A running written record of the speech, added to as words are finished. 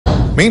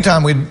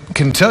Meantime, we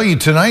can tell you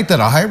tonight that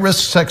a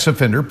high-risk sex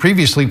offender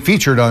previously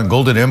featured on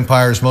Golden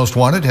Empire's Most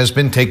Wanted has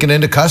been taken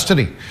into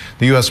custody.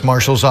 The U.S.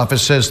 Marshal's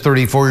Office says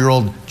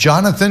 34-year-old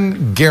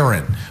Jonathan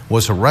Guerin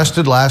was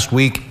arrested last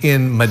week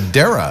in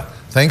Madera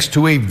thanks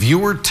to a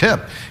viewer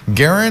tip.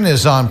 Guerin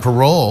is on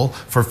parole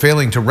for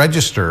failing to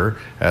register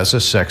as a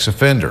sex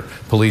offender.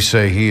 Police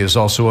say he is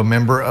also a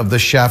member of the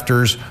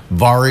Shafters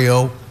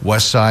Barrio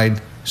West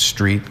Side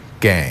Street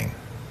Gang.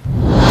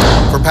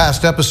 For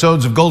past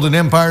episodes of Golden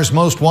Empire's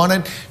Most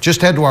Wanted,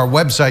 just head to our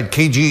website,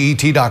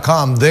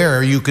 kget.com.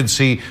 There you can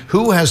see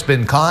who has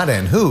been caught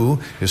and who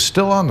is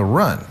still on the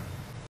run.